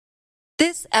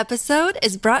This episode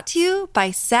is brought to you by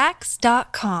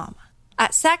Sax.com.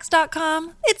 At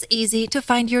Sax.com, it's easy to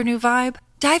find your new vibe.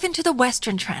 Dive into the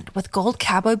Western trend with gold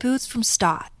cowboy boots from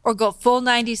Stott, or go full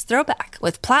 90s throwback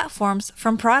with platforms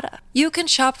from Prada. You can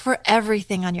shop for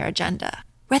everything on your agenda,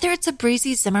 whether it's a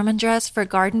breezy Zimmermann dress for a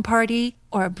garden party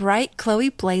or a bright Chloe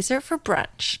blazer for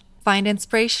brunch. Find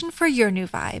inspiration for your new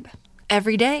vibe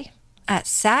every day at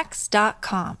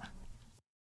Sax.com.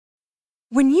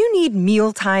 When you need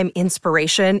mealtime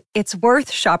inspiration, it's worth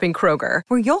shopping Kroger,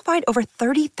 where you'll find over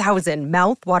 30,000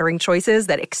 mouth-watering choices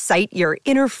that excite your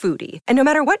inner foodie. And no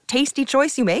matter what tasty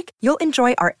choice you make, you'll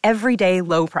enjoy our everyday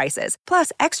low prices,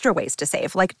 plus extra ways to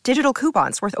save, like digital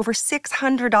coupons worth over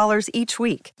 $600 each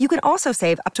week. You can also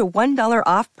save up to $1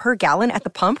 off per gallon at the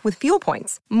pump with fuel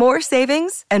points. More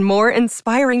savings and more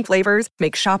inspiring flavors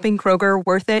make shopping Kroger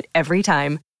worth it every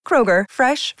time. Kroger,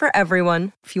 fresh for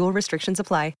everyone. Fuel restrictions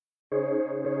apply.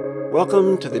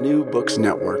 Welcome to the New Books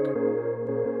Network.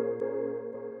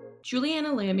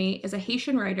 Juliana Lamy is a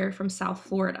Haitian writer from South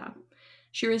Florida.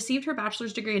 She received her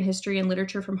bachelor's degree in history and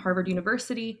literature from Harvard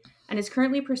University and is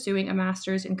currently pursuing a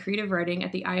master's in creative writing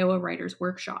at the Iowa Writers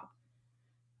Workshop.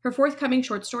 Her forthcoming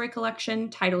short story collection,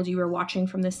 titled You Were Watching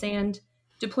from the Sand,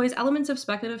 deploys elements of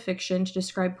speculative fiction to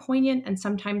describe poignant and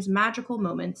sometimes magical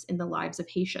moments in the lives of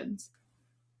Haitians.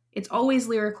 It's always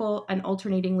lyrical and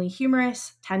alternatingly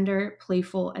humorous, tender,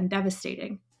 playful, and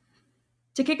devastating.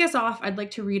 To kick us off, I'd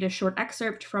like to read a short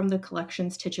excerpt from the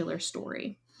collection's titular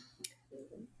story.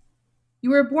 You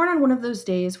were born on one of those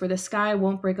days where the sky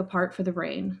won't break apart for the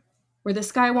rain, where the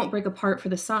sky won't break apart for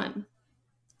the sun.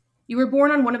 You were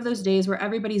born on one of those days where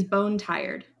everybody's bone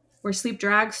tired, where sleep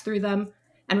drags through them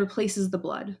and replaces the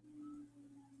blood.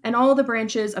 And all the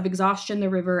branches of exhaustion the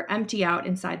river empty out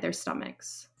inside their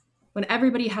stomachs, when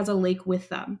everybody has a lake with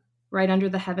them, right under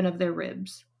the heaven of their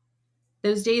ribs.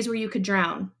 Those days where you could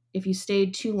drown if you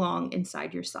stayed too long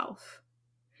inside yourself.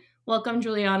 Welcome,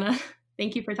 Juliana.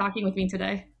 Thank you for talking with me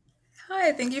today.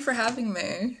 Hi, thank you for having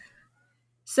me.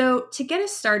 So to get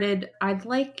us started, I'd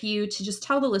like you to just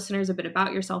tell the listeners a bit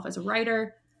about yourself as a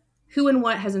writer, who and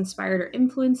what has inspired or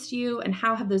influenced you, and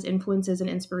how have those influences and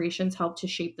inspirations helped to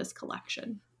shape this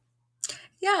collection?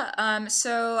 Yeah,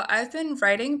 so I've been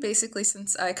writing basically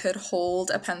since I could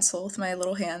hold a pencil with my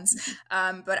little hands.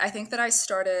 But I think that I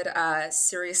started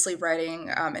seriously writing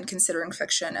and considering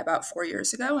fiction about 4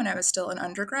 years ago when I was still an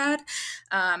undergrad.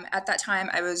 At that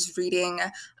time, I was reading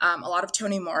a lot of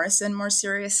Toni Morrison more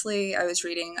seriously. I was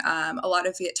reading a lot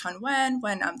of Viet Thanh Nguyen.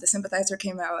 When The Sympathizer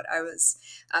came out, I was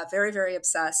very, very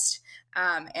obsessed.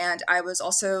 And I was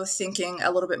also thinking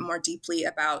a little bit more deeply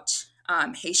about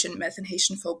Haitian myth and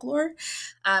Haitian folklore.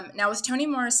 Now with Toni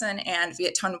Morrison and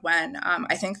Viet Thanh Nguyen,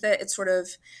 I think that it's sort of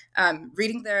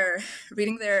reading their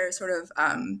sort of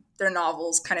their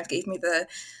novels kind of gave me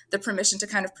the permission to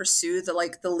kind of pursue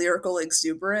the lyrical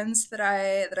exuberance that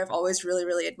I've always really,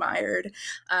 really admired.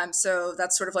 So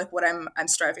that's sort of like what I'm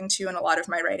striving to in a lot of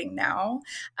my writing now.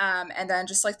 And then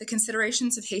just like the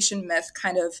considerations of Haitian myth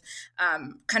kind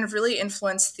of really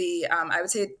influenced the I would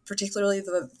say particularly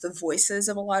the voices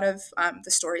of a lot of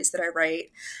the stories that I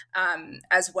write,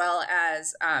 as well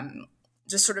as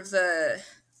just sort of the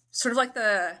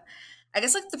I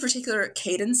guess like the particular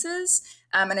cadences.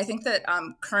 And I think that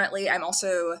currently I'm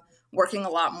also working a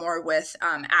lot more with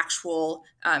actual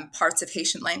parts of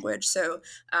Haitian language. So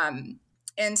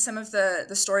in some of the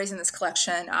stories in this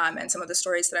collection and some of the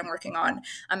stories that I'm working on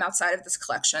outside of this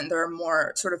collection, there are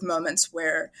more sort of moments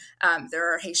where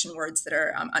there are Haitian words that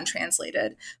are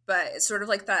untranslated. But it's sort of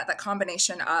like that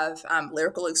combination of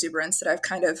lyrical exuberance that I've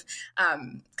kind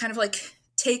of like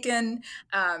taken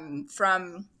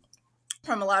from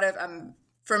a lot of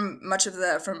from much of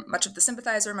the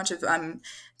Sympathizer, much of Thanh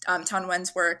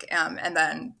Nguyen's work, and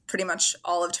then pretty much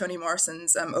all of Toni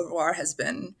Morrison's Au revoir has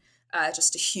been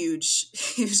just a huge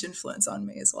influence on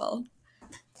me as well.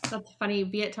 That's funny.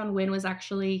 Viet Thanh Nguyen was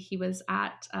actually, he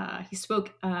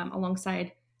spoke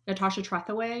alongside Natasha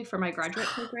Trethewey for my graduate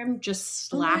program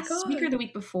just last week or the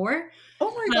week before.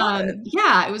 Oh my God.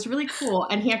 Yeah, it was really cool.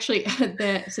 And he actually,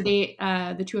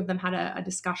 the two of them had a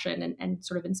discussion and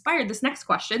sort of inspired this next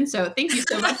question. So thank you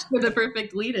so much for the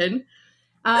perfect lead-in.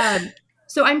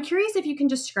 So I'm curious if you can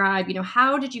describe,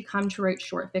 how did you come to write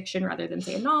short fiction rather than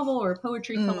say a novel or a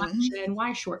poetry collection?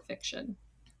 Why short fiction?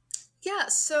 Yeah,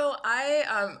 so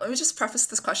let me just preface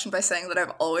this question by saying that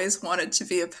I've always wanted to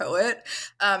be a poet.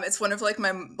 It's one of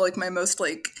my most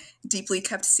deeply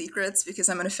kept secrets because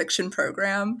I'm in a fiction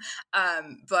program.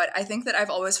 But I think that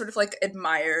I've always sort of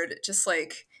admired just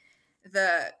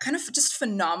the kind of just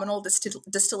phenomenal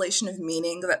distillation of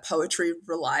meaning that poetry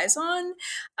relies on,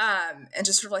 and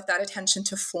just sort of like that attention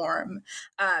to form.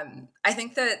 I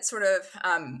think that sort of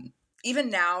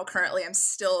even now, currently, I'm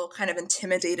still kind of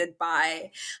intimidated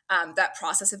by that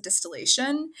process of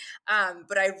distillation.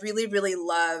 But I really, really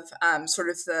love sort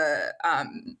of the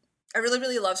I really,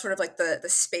 really love sort of like the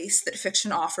space that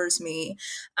fiction offers me,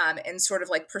 in sort of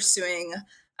like pursuing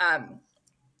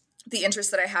the interest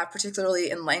that I have,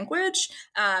 particularly in language,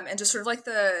 and just sort of like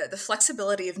the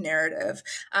flexibility of narrative.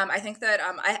 I think that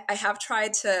I have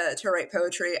tried to write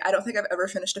poetry. I don't think I've ever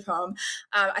finished a poem.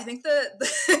 I think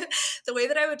the way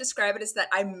that I would describe it is that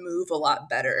I move a lot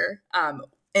better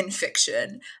in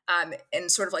fiction, in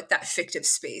sort of like that fictive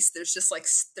space. There's just like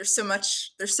there's so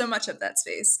much of that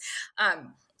space.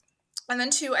 And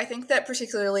then too, I think that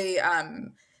particularly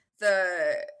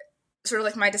the sort of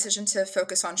like my decision to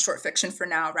focus on short fiction for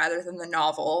now rather than the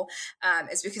novel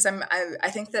is because I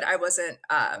think that I wasn't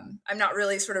I'm not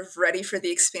really sort of ready for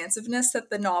the expansiveness that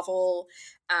the novel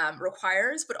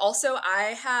requires, but also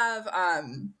I have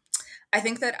I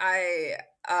think that I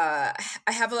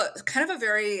have a kind of a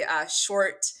very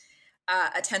short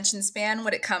attention span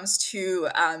when it comes to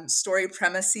story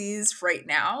premises right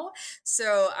now.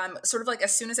 So sort of like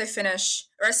as soon as I finish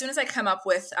or as soon as I come up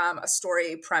with a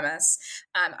story premise,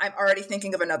 I'm already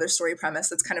thinking of another story premise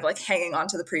that's kind of like hanging on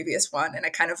to the previous one. And I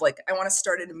kind of like, I want to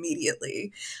start it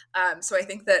immediately. So I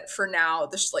think that for now,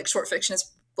 this like short fiction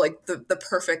is like the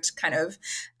perfect kind of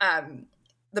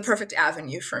the perfect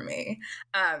avenue for me.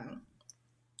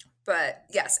 But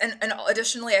yes, and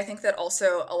additionally, I think that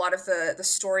also a lot of the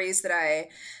stories that I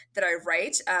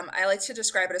write, I like to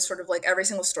describe it as sort of like every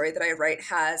single story that I write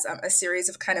has a series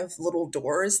of kind of little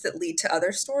doors that lead to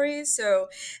other stories. So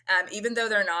even though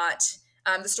they're not,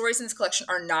 the stories in this collection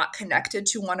are not connected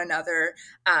to one another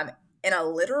in a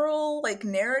literal like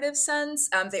narrative sense,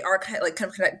 they are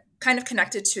kind of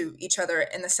connected to each other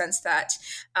in the sense that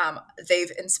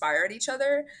they've inspired each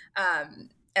other.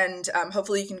 And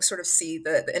hopefully you can sort of see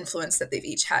the influence that they've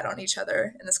each had on each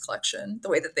other in this collection, the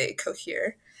way that they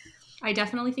cohere. I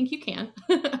definitely think you can.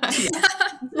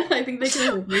 I think they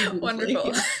can.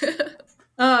 Wonderful.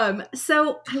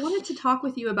 So I wanted to talk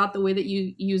with you about the way that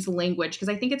you use language, because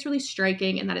I think it's really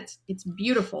striking and that it's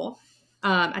beautiful.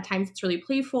 At times it's really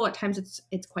playful. At times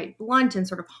it's quite blunt and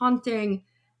sort of haunting.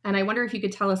 And I wonder if you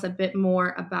could tell us a bit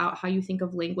more about how you think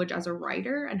of language as a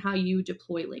writer and how you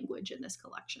deploy language in this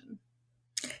collection.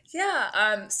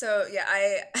 Yeah. So yeah,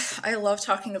 I love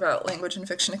talking about language in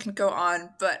fiction. It can go on,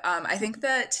 but I think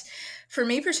that for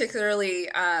me particularly,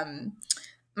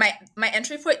 my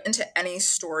entry point into any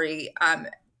story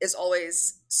is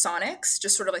always sonics,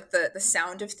 just sort of like the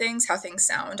sound of things, how things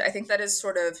sound. I think that is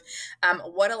sort of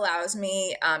what allows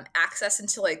me access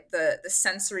into like the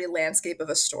sensory landscape of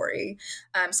a story.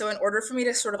 So in order for me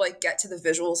to sort of like get to the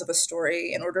visuals of a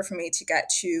story, in order for me to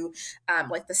get to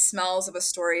like the smells of a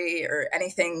story or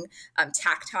anything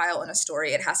tactile in a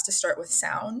story, it has to start with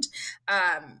sound.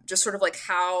 Just sort of like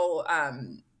how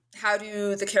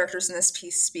do the characters in this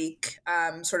piece speak?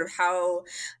 Sort of how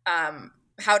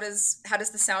does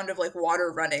the sound of like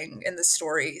water running in the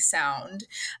story sound?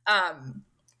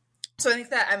 So I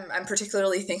think that I'm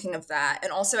particularly thinking of that.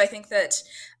 And also I think that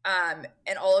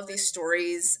in all of these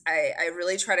stories, I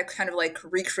really try to kind of like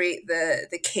recreate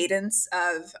the cadence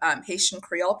of Haitian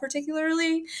Creole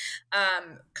particularly,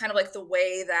 kind of like the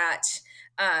way that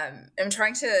I'm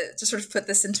trying to sort of put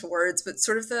this into words, but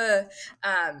sort of the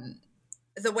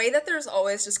way that there's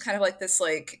always just kind of like this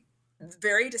like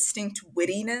very distinct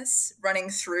wittiness running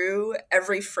through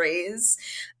every phrase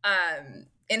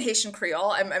in Haitian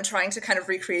Creole. I'm trying to kind of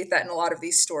recreate that in a lot of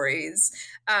these stories.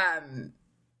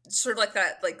 Sort of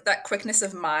like that quickness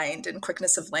of mind and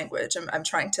quickness of language. I'm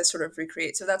trying to sort of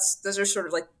recreate. So those are sort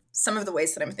of like some of the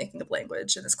ways that I'm thinking of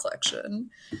language in this collection.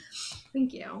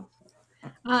 Thank you.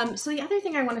 So the other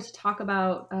thing I wanted to talk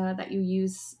about that you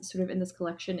use sort of in this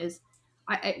collection is,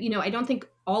 I don't think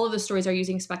all of the stories are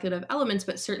using speculative elements,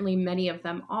 but certainly many of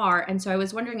them are. And so I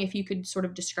was wondering if you could sort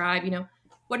of describe,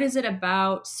 what is it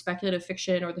about speculative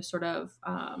fiction or the sort of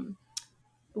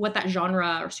what that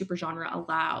genre or supergenre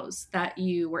allows that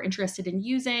you were interested in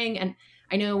using? And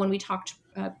I know when we talked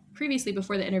previously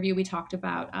before the interview, we talked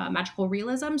about magical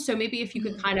realism. So maybe if you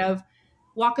could kind of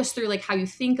walk us through like how you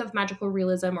think of magical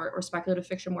realism or speculative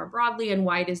fiction more broadly, and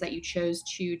why it is that you chose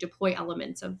to deploy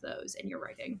elements of those in your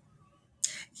writing.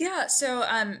 Yeah, so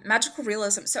magical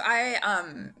realism. So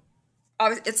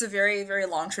it's a very, very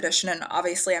long tradition, and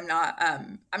obviously I'm not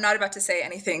about to say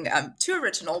anything too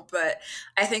original, but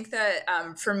I think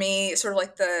that for me, sort of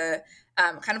like the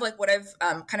kind of like what I've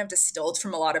kind of distilled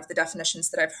from a lot of the definitions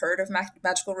that I've heard of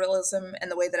magical realism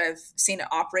and the way that I've seen it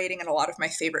operating in a lot of my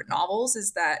favorite novels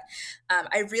is that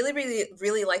I really, really,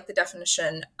 really like the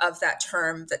definition of that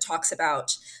term that talks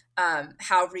about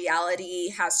how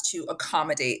reality has to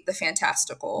accommodate the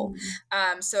fantastical.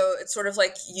 So it's sort of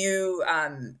like you,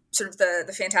 sort of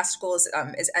the fantastical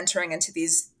is entering into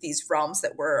these realms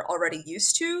that we're already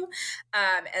used to,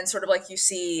 and sort of like you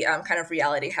see kind of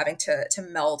reality having to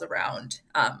meld around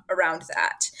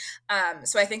that.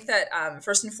 So I think that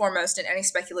first and foremost, in any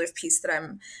speculative piece that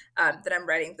I'm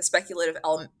writing, the speculative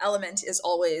element is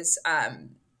always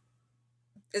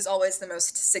the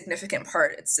most significant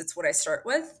part. It's what I start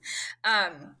with.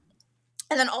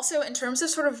 And then also in terms of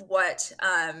sort of what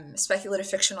speculative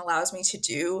fiction allows me to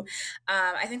do,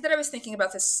 I think that I was thinking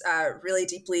about this really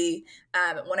deeply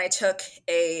when I took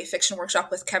a fiction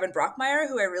workshop with Kevin Brockmeyer,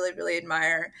 who I really, really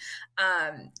admire.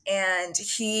 And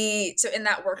so in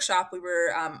that workshop, we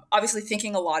were obviously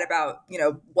thinking a lot about,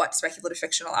 what speculative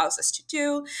fiction allows us to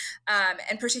do,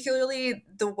 and particularly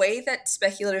the way that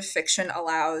speculative fiction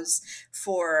allows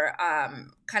for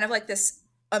kind of like this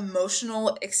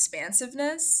emotional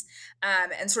expansiveness,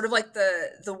 and sort of like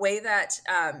the way that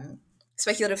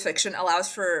speculative fiction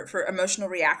allows for emotional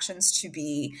reactions to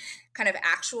be kind of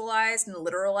actualized and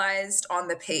literalized on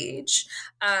the page.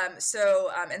 So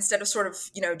instead of sort of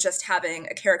just having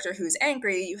a character who's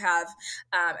angry, you have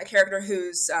a character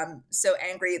who's so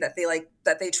angry that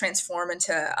they transform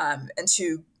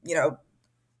into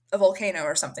a volcano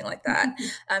or something like that.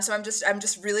 So I'm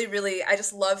just really, really, I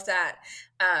just love that,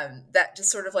 that just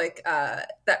sort of like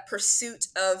that pursuit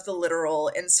of the literal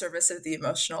in service of the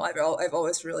emotional. I've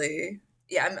always really,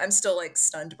 I'm still like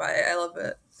stunned by it. I love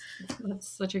it. That's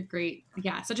such a great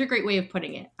way of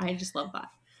putting it. I just love that.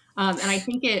 And I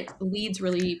think it leads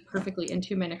really perfectly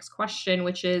into my next question,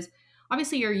 which is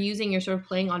obviously you're sort of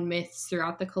playing on myths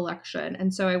throughout the collection.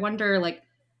 And so I wonder, like,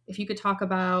 if you could talk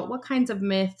about what kinds of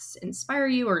myths inspire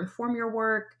you or inform your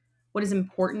work, what is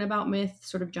important about myth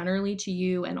sort of generally to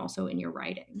you and also in your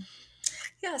writing.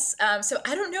 Yes. So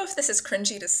I don't know if this is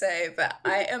cringy to say, but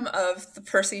I am of the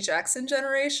Percy Jackson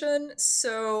generation.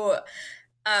 So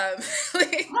I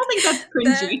don't think that's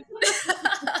cringy.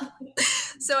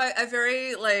 So I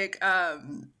very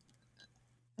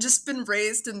just been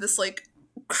raised in this like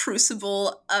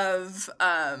crucible of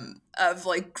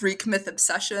like Greek myth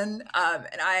obsession,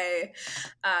 and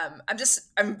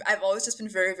I've always just been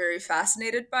very, very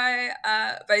fascinated by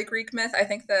Greek myth. I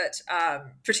think that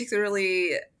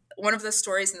particularly one of the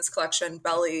stories in this collection,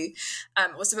 Belly,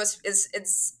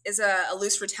 is a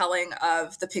loose retelling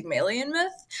of the Pygmalion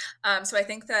myth. So I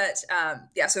think that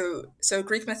so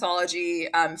Greek mythology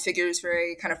figures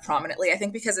very kind of prominently. I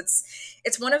think because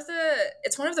it's one of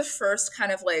the first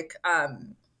kind of like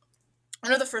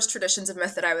one of the first traditions of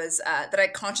myth that I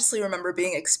consciously remember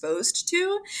being exposed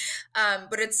to,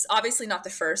 but it's obviously not the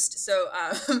first. So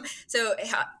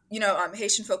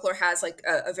Haitian folklore has like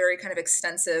a very kind of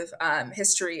extensive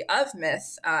history of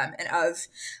myth and of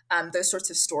those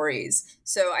sorts of stories.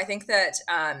 So I think that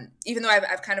even though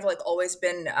I've kind of like always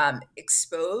been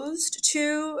exposed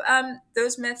to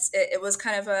those myths, it was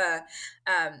kind of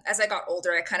as I got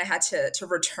older, I kind of had to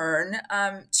return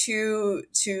to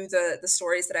the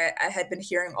stories that I had been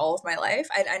hearing all of my life.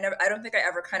 I don't think I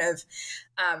ever kind of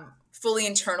fully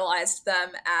internalized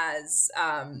them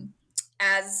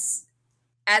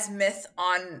as myth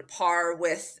on par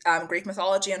with Greek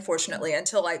mythology, unfortunately,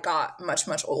 until I got much,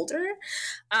 much older.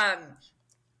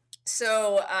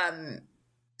 So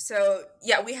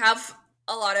we have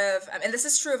a lot of, and this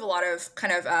is true of a lot of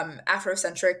kind of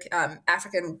Afrocentric,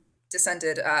 African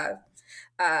descended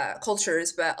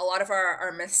cultures, but a lot of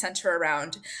our myths center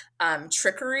around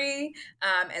trickery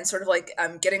and sort of like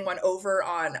getting one over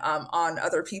on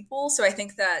other people. So I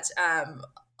think that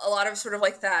a lot of sort of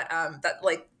like that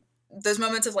like those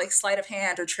moments of like sleight of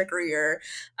hand or trickery or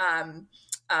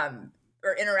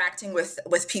interacting with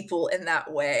people in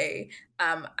that way.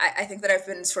 I think that I've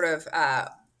been sort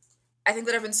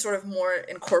of more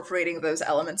incorporating those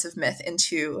elements of myth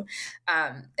into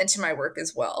my work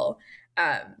as well.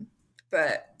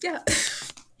 But yeah.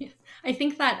 I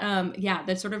think that,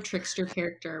 that sort of trickster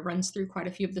character runs through quite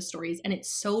a few of the stories, and it's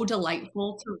so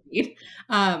delightful to read.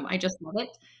 I just love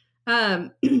it.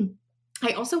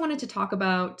 I also wanted to talk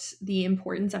about the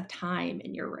importance of time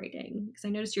in your writing, because I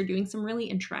noticed you're doing some really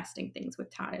interesting things with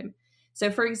time.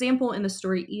 So, for example, in the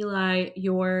story Eli,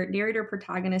 your narrator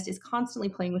protagonist is constantly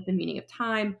playing with the meaning of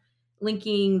time,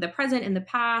 linking the present and the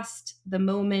past, the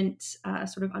moment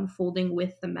sort of unfolding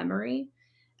with the memory.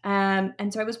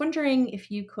 And so I was wondering if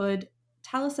you could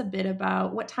tell us a bit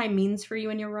about what time means for you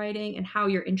in your writing and how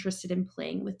you're interested in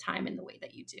playing with time in the way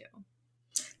that you do.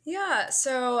 Yeah.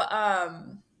 So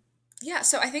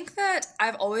I think that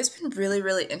I've always been really,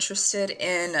 really interested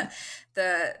in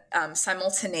the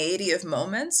simultaneity of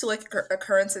moments. So like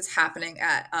occurrences happening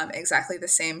at exactly the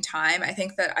same time. I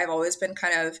think that I've always been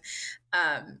kind of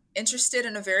interested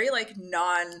in a very like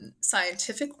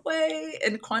non-scientific way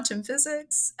in quantum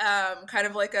physics, kind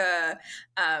of like a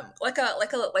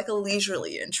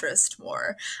leisurely interest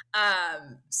more.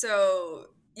 So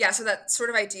that sort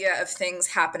of idea of things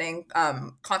happening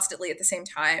constantly at the same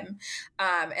time,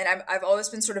 and I've always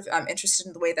been sort of interested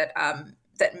in the way that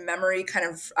that memory kind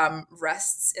of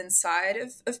rests inside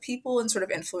of people and sort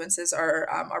of influences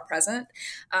are present.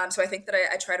 So I think that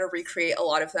I try to recreate a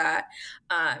lot of that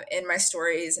in my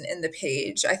stories and in the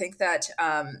page. I think that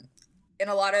in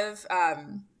a lot of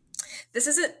this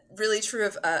isn't really true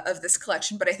of this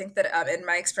collection, but I think that in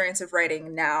my experience of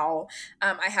writing now,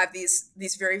 I have these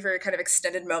very, very kind of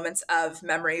extended moments of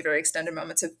memory, very extended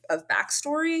moments of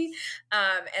backstory,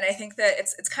 and I think that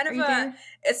it's kind of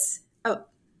oh,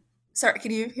 sorry,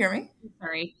 can you hear me?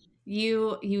 Sorry,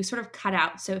 you sort of cut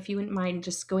out. So if you wouldn't mind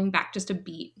just going back just a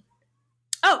beat.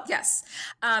 Oh, yes.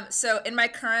 So in my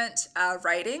current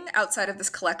writing outside of this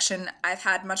collection, I've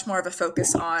had much more of a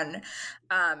focus on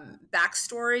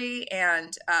backstory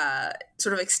and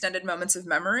sort of extended moments of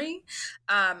memory,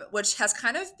 which has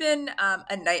kind of been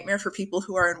a nightmare for people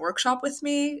who are in workshop with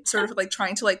me, sort of like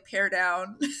trying to like pare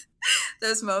down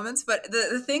those moments. But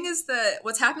the thing is that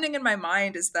what's happening in my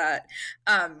mind is that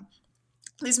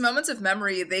these moments of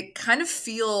memory, they kind of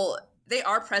feel they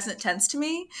are present tense to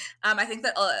me. I think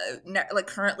that like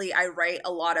currently I write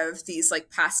a lot of these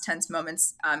like past tense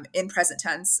moments in present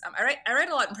tense. I write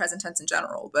a lot in present tense in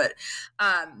general, but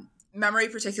memory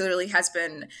particularly has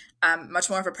been much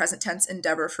more of a present tense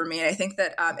endeavor for me. And I think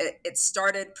that it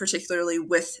started particularly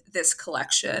with this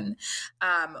collection,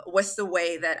 with the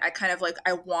way that I kind of like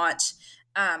I want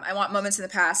moments in the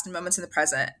past and moments in the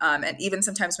present, and even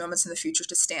sometimes moments in the future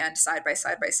to stand side by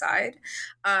side by side.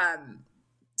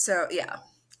 So yeah.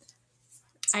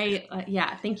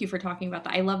 Thank you for talking about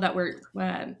that. I love that we're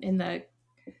in the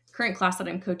current class that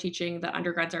I'm co-teaching. The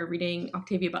undergrads are reading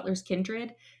Octavia Butler's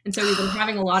Kindred, and so we've been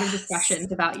having a lot of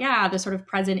discussions about the sort of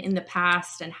present in the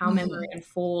past and how memory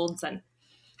unfolds and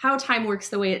how time works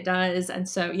the way it does. And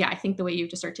so I think the way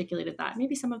you've just articulated that,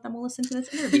 maybe some of them will listen to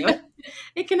this interview.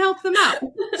 It can help them out.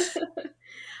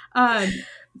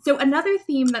 So another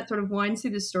theme that sort of winds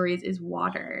through the stories is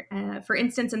water. For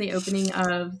instance, in the opening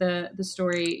of the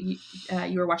story,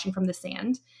 you were watching from the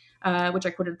sand, which I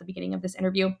quoted at the beginning of this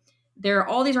interview. There are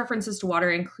all these references to water,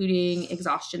 including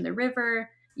exhaustion the river.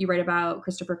 You write about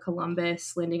Christopher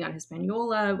Columbus landing on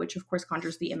Hispaniola, which of course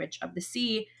conjures the image of the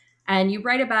sea. And you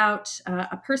write about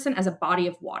a person as a body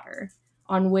of water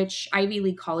on which Ivy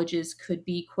League colleges could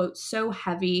be, quote, so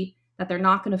heavy that they're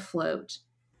not going to float,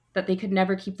 that they could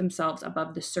never keep themselves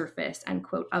above the surface, end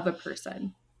quote, of a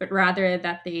person, but rather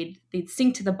that they'd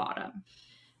sink to the bottom.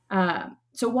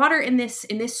 So water in this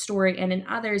story and in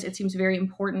others, it seems very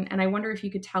important. And I wonder if you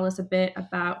could tell us a bit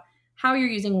about how you're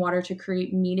using water to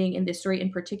create meaning in this story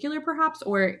in particular, perhaps,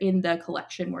 or in the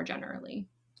collection more generally.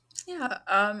 Yeah.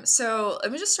 So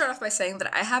let me just start off by saying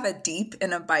that I have a deep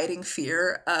and abiding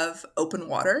fear of open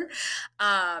water.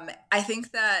 I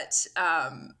think that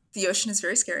the ocean is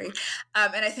very scary.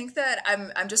 And I think that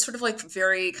I'm just sort of like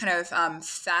very kind of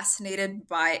fascinated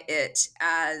by it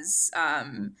as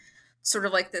sort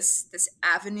of like this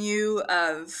avenue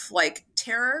of like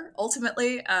terror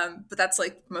ultimately, but that's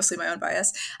like mostly my own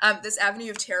bias, this avenue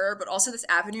of terror, but also this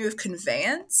avenue of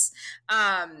conveyance,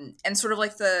 and sort of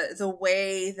like the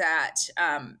way that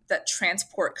that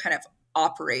transport kind of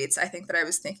operates. I think that I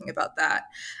was thinking about that,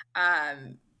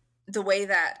 the way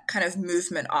that kind of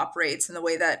movement operates, and the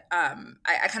way that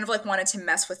I kind of like wanted to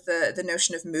mess with the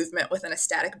notion of movement within a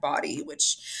static body,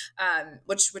 which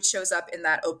shows up in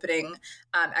that opening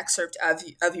excerpt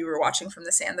of You Were Watching from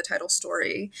the Sand, the title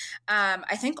story.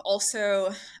 I think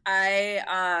also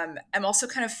I'm also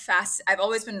kind of I've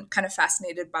always been kind of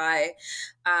fascinated by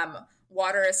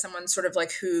water as someone sort of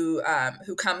like who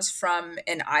comes from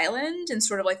an island, and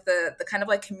sort of like the kind of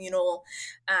like communal,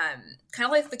 kind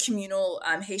of like the communal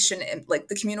Haitian, like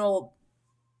the communal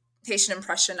Haitian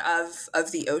impression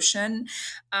of the ocean,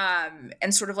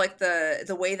 and sort of like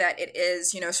the way that it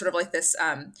is, sort of like this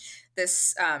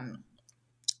this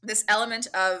element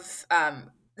of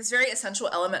this very essential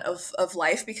element of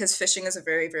life, because fishing is a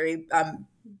very, very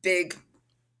big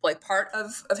like part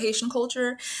of Haitian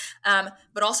culture,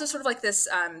 but also sort of like this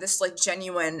like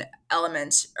genuine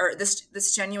element, or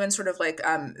this genuine sort of like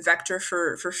vector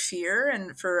for fear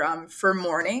and for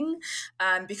mourning,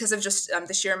 because of just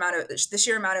the sheer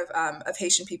amount of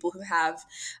Haitian people who have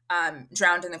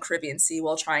drowned in the Caribbean Sea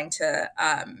while trying to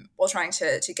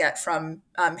get from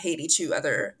Haiti to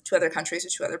other countries or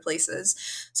to other places.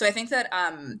 So I think that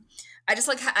I just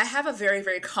like I have a very,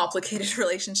 very complicated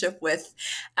relationship with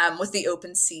the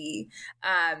open sea,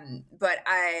 but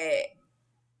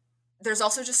there's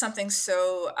also just something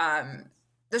so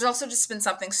there's also just been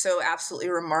something so absolutely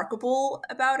remarkable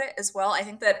about it as well. I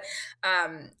think that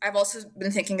I've also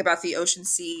been thinking about the ocean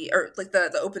sea, or like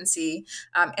the open sea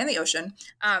and the ocean.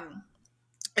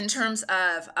 In terms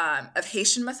of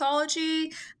Haitian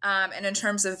mythology, and in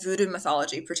terms of voodoo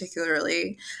mythology,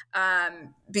 particularly,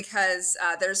 because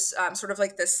there's sort of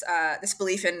like this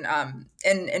belief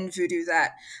in voodoo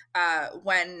that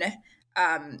when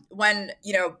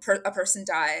a person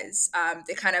dies,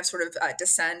 they kind of sort of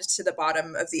descend to the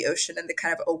bottom of the ocean, and they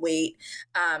kind of await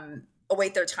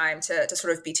their time to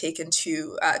sort of be taken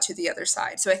to the other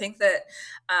side. So I think that.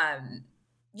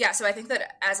 So I think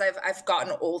that as I've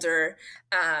gotten older,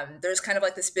 there's kind of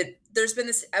like there's been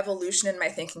this evolution in my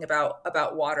thinking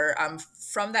about water,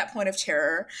 from that point of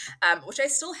terror, which I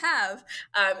still have,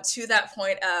 to that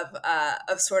point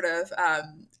of sort of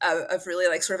really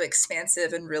like sort of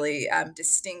expansive and really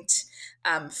distinct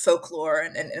folklore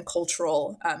and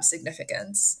cultural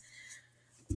significance.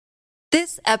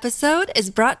 This episode is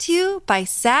brought to you by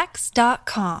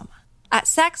Sax.com. At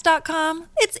Sax.com,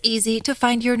 it's easy to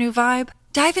find your new vibe.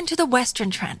 Dive into the Western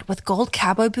trend with gold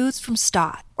cowboy boots from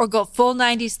Stott, or go full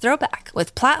 90s throwback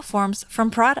with platforms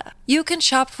from Prada. You can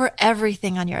shop for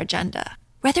everything on your agenda,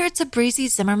 whether it's a breezy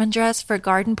Zimmermann dress for a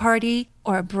garden party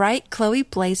or a bright Chloe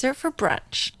blazer for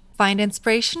brunch. Find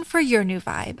inspiration for your new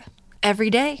vibe every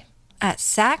day at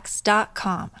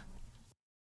Sax.com.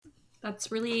 That's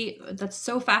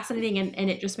so fascinating, and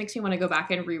it just makes me want to go back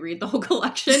and reread the whole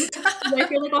collection. I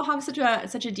feel like I'll have such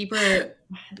a deeper,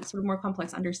 sort of more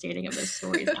complex understanding of those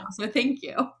stories now. So thank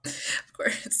you. Of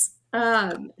course.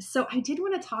 So I did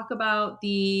want to talk about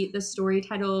the story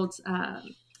titled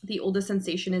 "The Oldest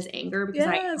Sensation is Anger," because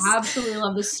I absolutely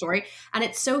love this story, and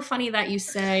it's so funny that you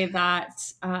say that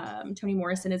Toni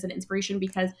Morrison is an inspiration,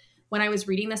 because when I was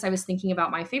reading this, I was thinking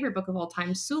about my favorite book of all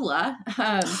time, Sula,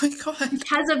 oh my God.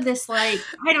 because of this, like,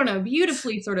 I don't know,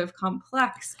 beautifully sort of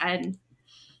complex and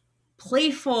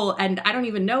playful, and I don't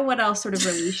even know what else sort of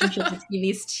relationship between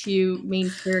these two main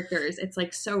characters. It's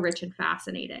like so rich and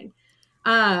fascinating.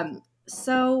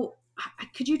 So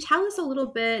could you tell us a little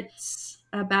bit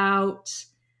about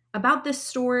this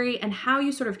story and how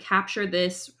you sort of capture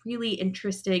this really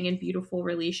interesting and beautiful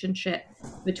relationship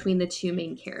between the two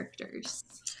main characters?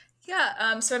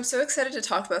 Yeah, so I'm so excited to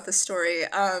talk about this story.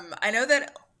 I know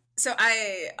that, so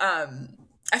I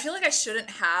feel like I shouldn't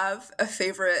have a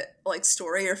favorite like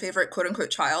story or favorite quote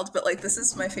unquote child, but like this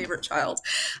is my favorite child.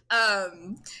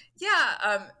 And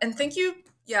thank you.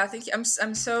 Yeah, thank you. I'm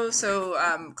so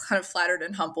kind of flattered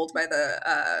and humbled by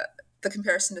the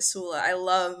comparison to Sula. I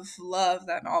love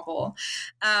that novel.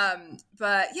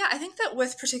 But yeah, I think that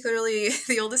with particularly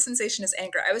The Oldest Sensation is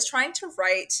Anger, I was trying to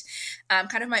write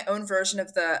kind of my own version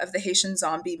of the Haitian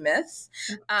zombie myth.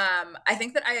 I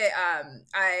think that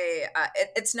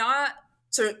it's not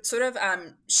sort of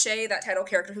Shay, that title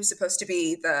character who's supposed to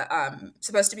be the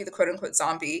quote unquote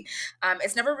zombie.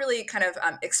 It's never really kind of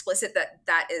explicit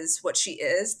that is what she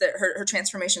is. That her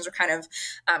transformations are kind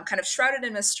of shrouded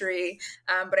in mystery.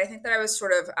 But I think that I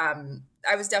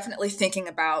was definitely thinking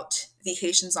about the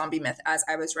Haitian zombie myth as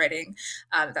I was writing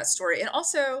that story, and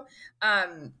also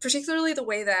particularly the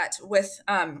way that with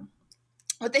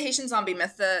the Haitian zombie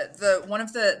myth, the one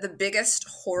of the biggest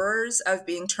horrors of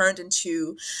being turned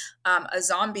into a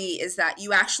zombie is that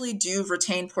you actually do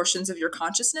retain portions of your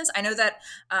consciousness. I know that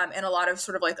in a lot of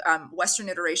sort of like Western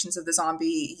iterations of the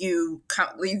zombie, you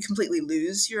completely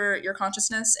lose your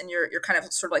consciousness, and you're kind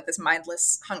of sort of like this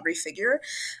mindless, hungry figure.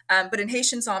 But in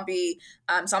Haitian zombie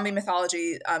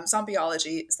mythology,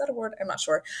 zombieology, is that a word? I'm not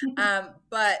sure.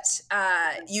 But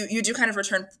you do kind of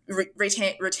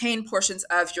retain portions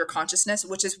of your consciousness,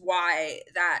 which is why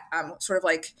that sort of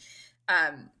like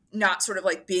not sort of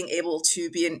like being able to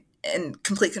be in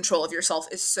complete control of yourself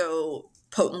is so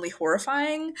potently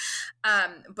horrifying.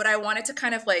 But I wanted to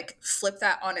kind of like flip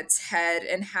that on its head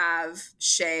and have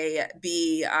Shay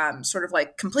be sort of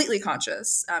like completely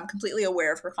conscious, completely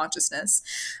aware of her consciousness,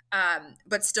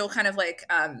 but still kind of like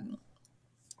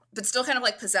but still kind of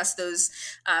like possess those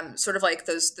sort of like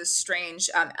those strange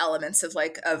elements of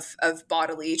like of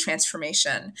bodily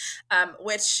transformation,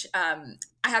 which I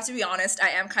have to be honest, I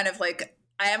am kind of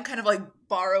like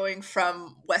borrowing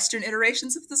from Western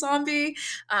iterations of the zombie.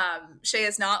 Shay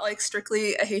is not like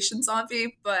strictly a Haitian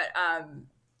zombie, but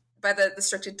by the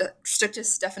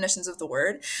strictest definitions of the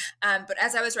word. But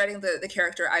as I was writing the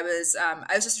character, I was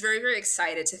just very, very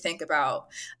excited to think about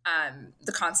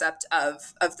the concept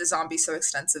of the zombie so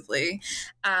extensively.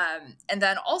 And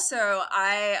then also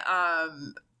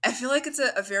I feel like it's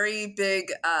a very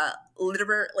big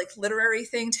literary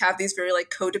thing to have these very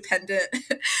like codependent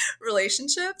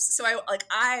relationships. So I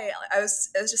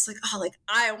was just like, oh, like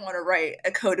I want to write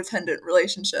a codependent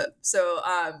relationship. So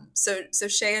so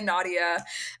Shay and Nadia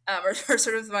are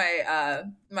sort of my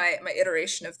my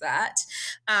iteration of that.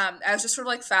 I was just sort of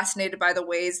like fascinated by the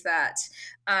ways that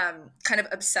kind of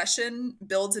obsession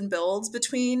builds and builds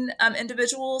between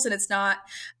individuals, and it's not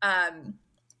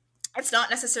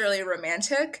necessarily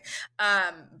romantic,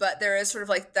 but there is sort of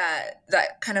like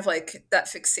that kind of like that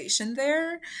fixation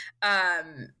there.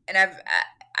 And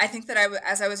I think that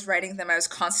as I was writing them, I was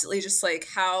constantly just like,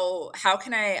 how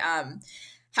can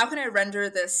I render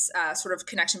this sort of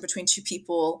connection between two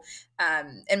people,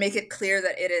 and make it clear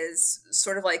that it is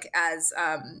sort of like as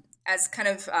kind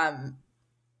of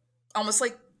almost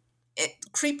like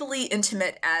creepily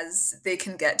intimate as they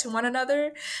can get to one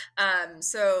another.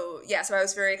 So I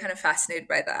was very kind of fascinated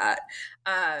by that.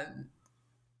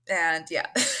 And yeah.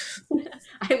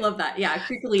 I love that. Yeah,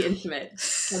 creepily intimate.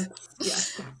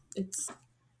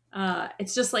 Yeah,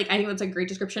 it's just like, I think that's a great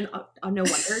description. No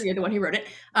wonder you're the one who wrote it.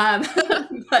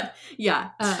 But yeah,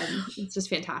 it's just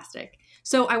fantastic.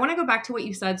 So I want to go back to what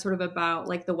you said sort of about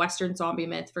like the Western zombie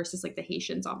myth versus like the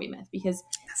Haitian zombie myth, because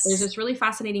there's this really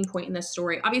fascinating point in this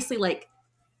story. Obviously, like,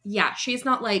 yeah, she's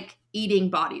not like eating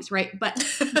bodies, right? But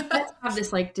she does have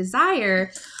this like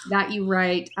desire that you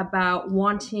write about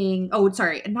wanting,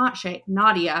 not Shay,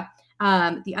 Nadia,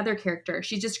 the other character.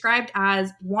 She's described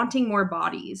as wanting more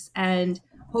bodies and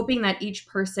hoping that each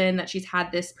person that she's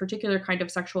had this particular kind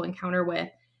of sexual encounter with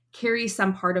carries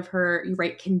some part of her, you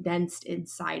write, condensed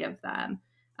inside of them.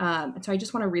 And so I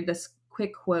just want to read this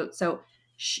quick quote. So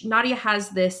Nadia has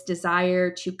this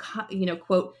desire to,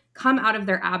 quote, come out of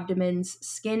their abdomens,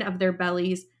 skin of their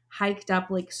bellies, hiked up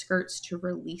like skirts to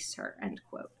release her, end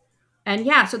quote. And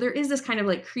yeah, so there is this kind of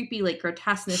like creepy, like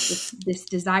grotesqueness, this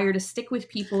desire to stick with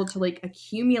people, to like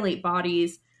accumulate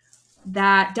bodies,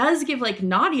 that does give like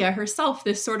Nadia herself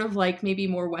this sort of like maybe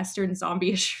more Western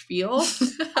zombie-ish feel,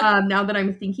 now that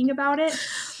I'm thinking about it.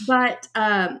 But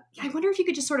I wonder if you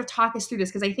could just sort of talk us through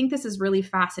this, because I think this is really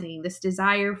fascinating. This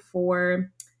desire for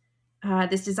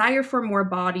more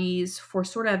bodies, for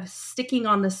sort of sticking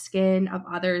on the skin of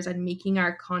others and making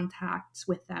our contacts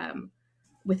with them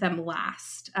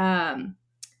last.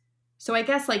 So I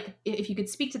guess like if you could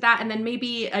speak to that, and then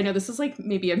maybe, I know this is like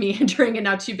maybe a meandering and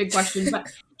now two big questions, but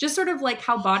just sort of like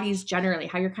how bodies generally,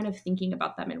 how you're kind of thinking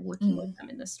about them and working with them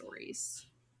in the stories.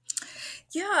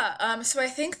 Yeah. So I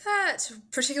think that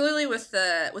particularly with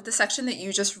the section that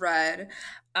you just read,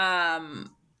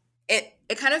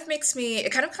 it kind of makes me,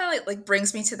 it kind of like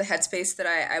brings me to the headspace that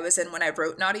I was in when I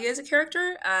wrote Nadia as a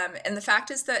character. And the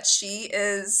fact is that she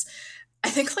is, I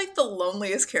think, like the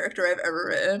loneliest character I've ever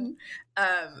written,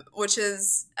 which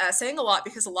is saying a lot,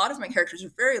 because a lot of my characters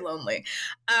are very lonely.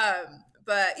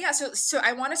 But yeah, so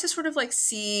I wanted to sort of like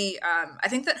see, I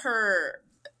think that her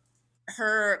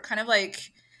kind of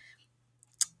like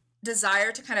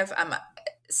desire to kind of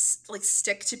like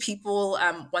stick to people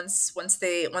once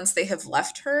they have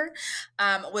left her,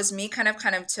 was me kind of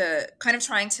trying to kind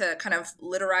of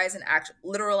literalize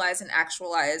and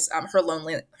actualize her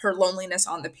loneliness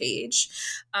on the page.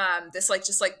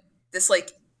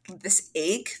 This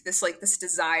ache, this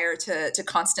desire to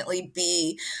constantly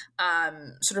be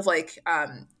sort of like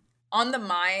on the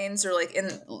minds, or like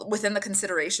within the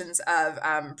considerations of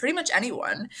pretty much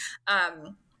anyone.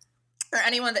 Or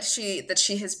anyone that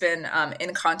she has been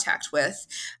in contact with,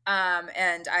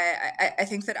 and I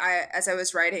think that as I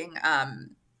was writing,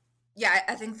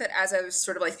 I think that as I was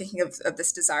sort of like thinking of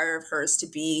this desire of hers to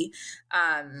be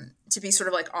sort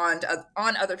of like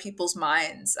on other people's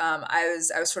minds, I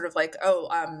was sort of like,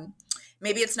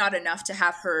 maybe it's not enough to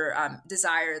have her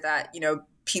desire that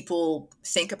people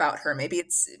think about her. Maybe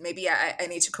I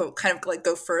need to kind of like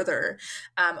go further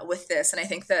with this, and I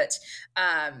think that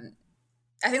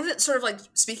sort of like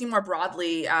speaking more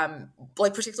broadly,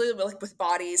 like particularly like with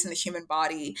bodies and the human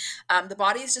body, the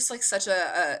body is just like such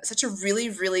a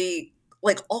really, really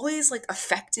like always like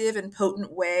effective and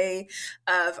potent way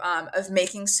of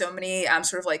making so many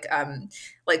sort of like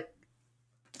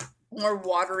more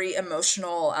watery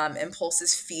emotional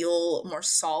impulses feel more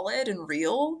solid and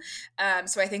real.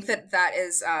 So I think that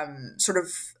is sort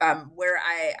of where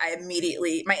I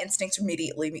immediately, my instinct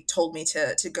immediately told me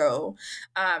to go.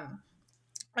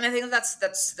 And I think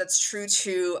that's true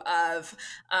too of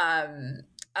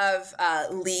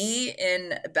Lee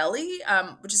in Belly,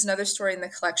 which is another story in the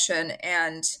collection,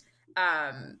 and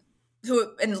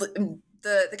who and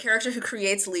the character who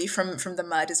creates Lee from the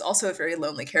mud is also a very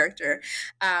lonely character,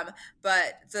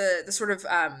 but the sort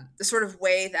of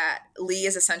way that Lee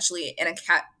is essentially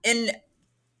in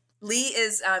Lee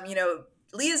is,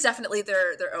 Lee is definitely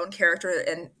their own character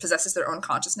and possesses their own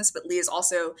consciousness, but Lee is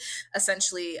also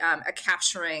essentially a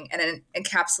capturing and an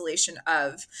encapsulation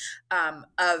of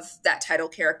that title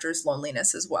character's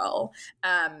loneliness as well.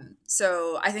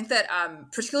 So I think that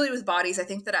particularly with bodies, I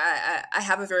think that I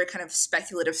have a very kind of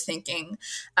speculative thinking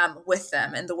with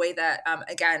them, and the way that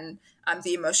again.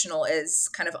 The emotional is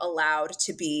kind of allowed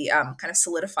to be kind of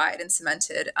solidified and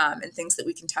cemented in things that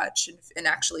we can touch and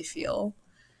actually feel.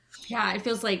 Yeah, it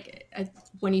feels like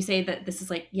when you say that this is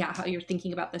like, yeah, how you're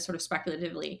thinking about this sort of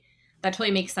speculatively, that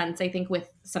totally makes sense. I think with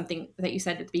something that you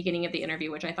said at the beginning of the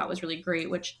interview, which I thought was really great,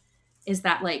 which is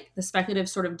that like the speculative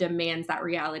sort of demands that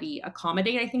reality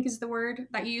accommodate, I think is the word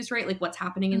that you used, right? Like what's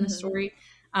happening in the story.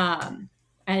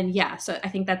 And yeah, so I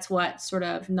think that's what sort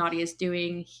of Nadia is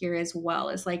doing here as well,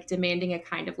 is like demanding a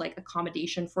kind of like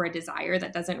accommodation for a desire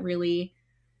that doesn't really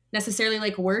necessarily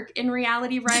like work in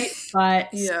reality, right? But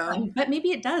Yeah. but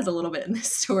maybe it does a little bit in this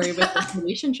story with this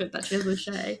relationship that she has with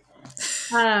Shay.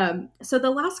 So the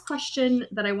last question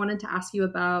that I wanted to ask you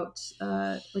about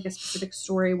like a specific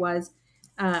story was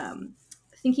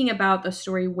thinking about the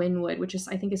story Winwood, which is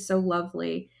I think is so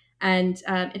lovely, and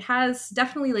it has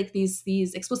definitely like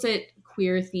these explicit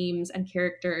queer themes and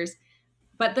characters.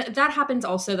 But that happens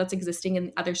also, that's existing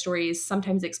in other stories,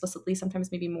 sometimes explicitly,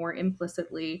 sometimes maybe more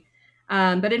implicitly.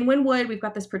 But in Winwood, we've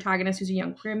got this protagonist who's a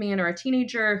young queer man or a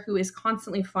teenager who is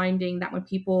constantly finding that when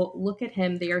people look at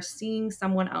him, they are seeing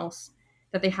someone else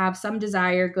that they have some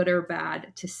desire, good or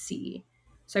bad, to see.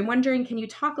 So I'm wondering, can you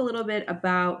talk a little bit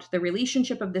about the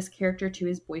relationship of this character to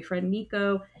his boyfriend,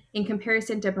 Nico, in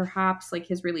comparison to perhaps like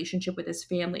his relationship with his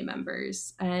family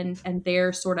members and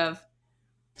their sort of,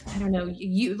 I don't know,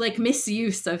 you like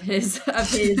misuse of his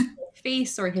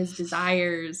face or his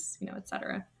desires,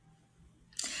 etc.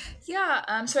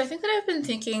 Yeah, so I think that I've been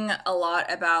thinking a lot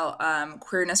about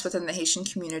queerness within the Haitian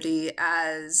community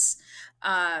as,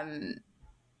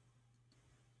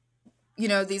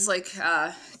 these like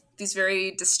these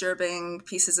very disturbing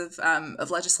pieces of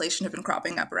legislation have been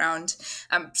cropping up around,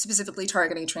 specifically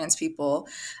targeting trans people.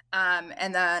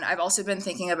 And then I've also been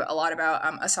thinking a lot about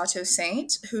Asato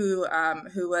Saint, who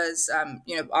was,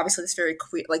 obviously this very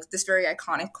queer, like this very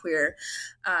iconic queer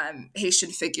Haitian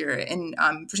figure, in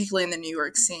particularly in the New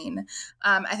York scene.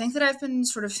 I think that I've been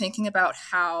sort of thinking about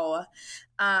how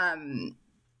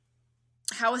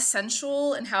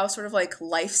essential and how sort of like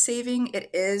life-saving it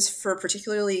is for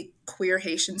particularly queer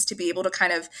Haitians to be able to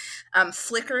kind of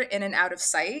flicker in and out of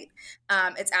sight.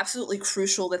 It's absolutely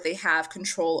crucial that they have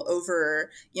control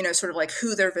over, sort of like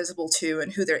who they're visible to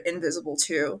and who they're invisible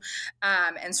to.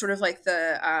 And sort of like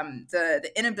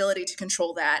the inability to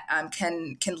control that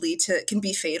can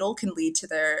be fatal, can lead to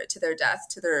their death,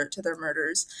 to their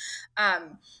murders.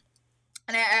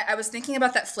 And I was thinking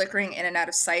about that flickering in and out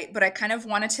of sight, but I kind of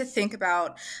wanted to think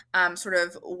about sort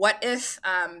of what if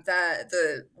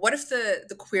the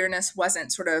queerness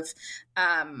wasn't sort of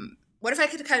what if I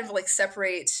could kind of like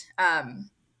separate.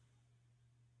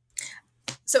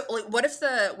 So like what if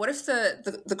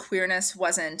the queerness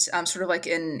wasn't sort of like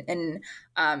an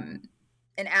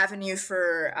avenue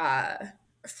for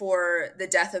the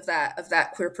death of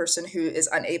that queer person who is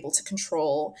unable to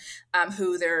control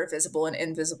who they're visible and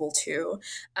invisible to.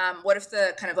 What if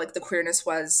the kind of like the queerness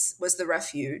was the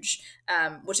refuge,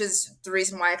 which is the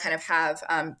reason why I kind of have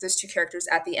those two characters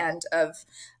at the end of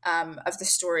the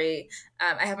story.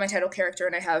 I have my title character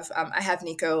and I have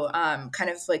Nico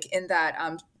kind of like in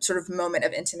that sort of moment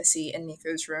of intimacy in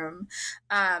Nico's room.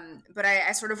 But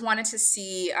I sort of wanted to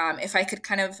see if I could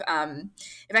kind of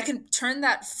if I could turn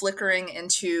that flickering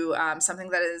into something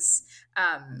that is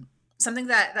something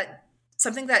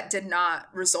that did not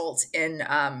result in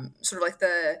sort of like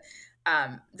the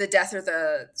death or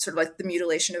the sort of like the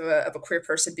mutilation of a queer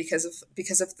person because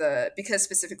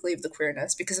specifically of the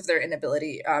queerness, because of their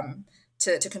inability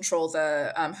to control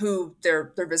the who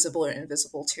they're visible or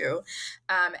invisible to,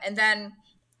 and then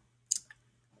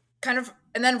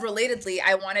relatedly,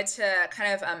 I wanted to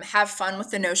kind of have fun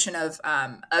with the notion of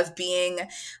being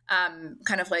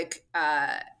kind of like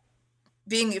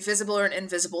being visible or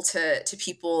invisible to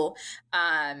people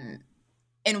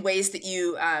in ways that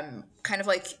you kind of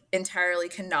like entirely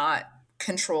cannot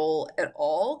control at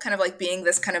all, kind of like being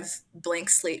this kind of blank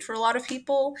slate for a lot of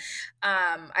people.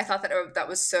 I thought that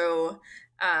was so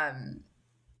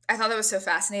I thought that was so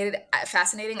fascinating.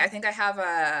 I think I have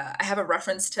a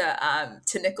reference to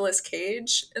Nicolas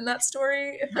Cage in that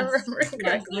story, if I'm remembering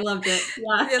correctly. Yes, I loved it.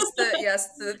 Yeah.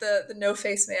 The no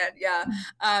face man. Yeah.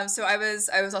 So I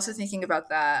was also thinking about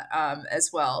that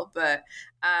as well. But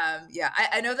yeah,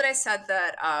 I know that I said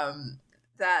that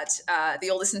The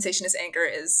Oldest Sensation is Anger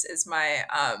is my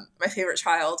my favorite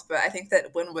child, but I think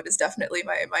that Winwood is definitely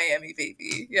my Miami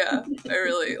baby. Yeah, I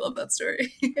really love that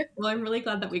story. Well, I'm really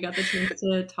glad that we got the chance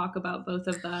to talk about both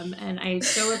of them, and I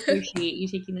so appreciate you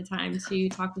taking the time to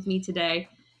talk with me today.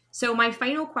 So my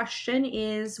final question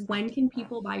is, when can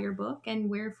people buy your book and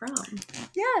where from?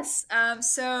 Yes.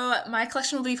 So my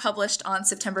collection will be published on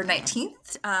September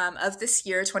 19th of this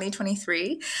year,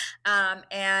 2023.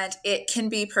 And it can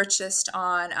be purchased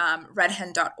on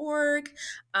redhen.org.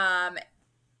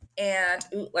 And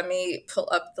let me pull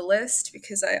up the list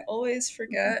because I always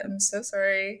forget. I'm so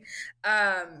sorry.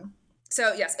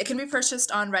 So yes, it can be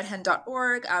purchased on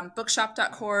redhen.org,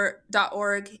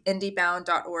 bookshop.org,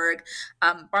 indiebound.org,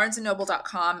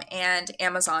 barnesandnoble.com, and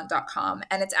amazon.com.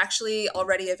 And it's actually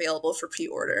already available for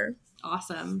pre-order.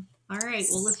 Awesome. All right.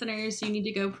 Well, listeners, you need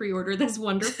to go pre-order this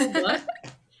wonderful book.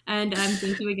 And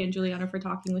thank you again, Juliana, for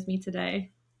talking with me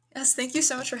today. Yes, thank you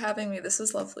so much for having me. This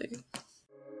was lovely.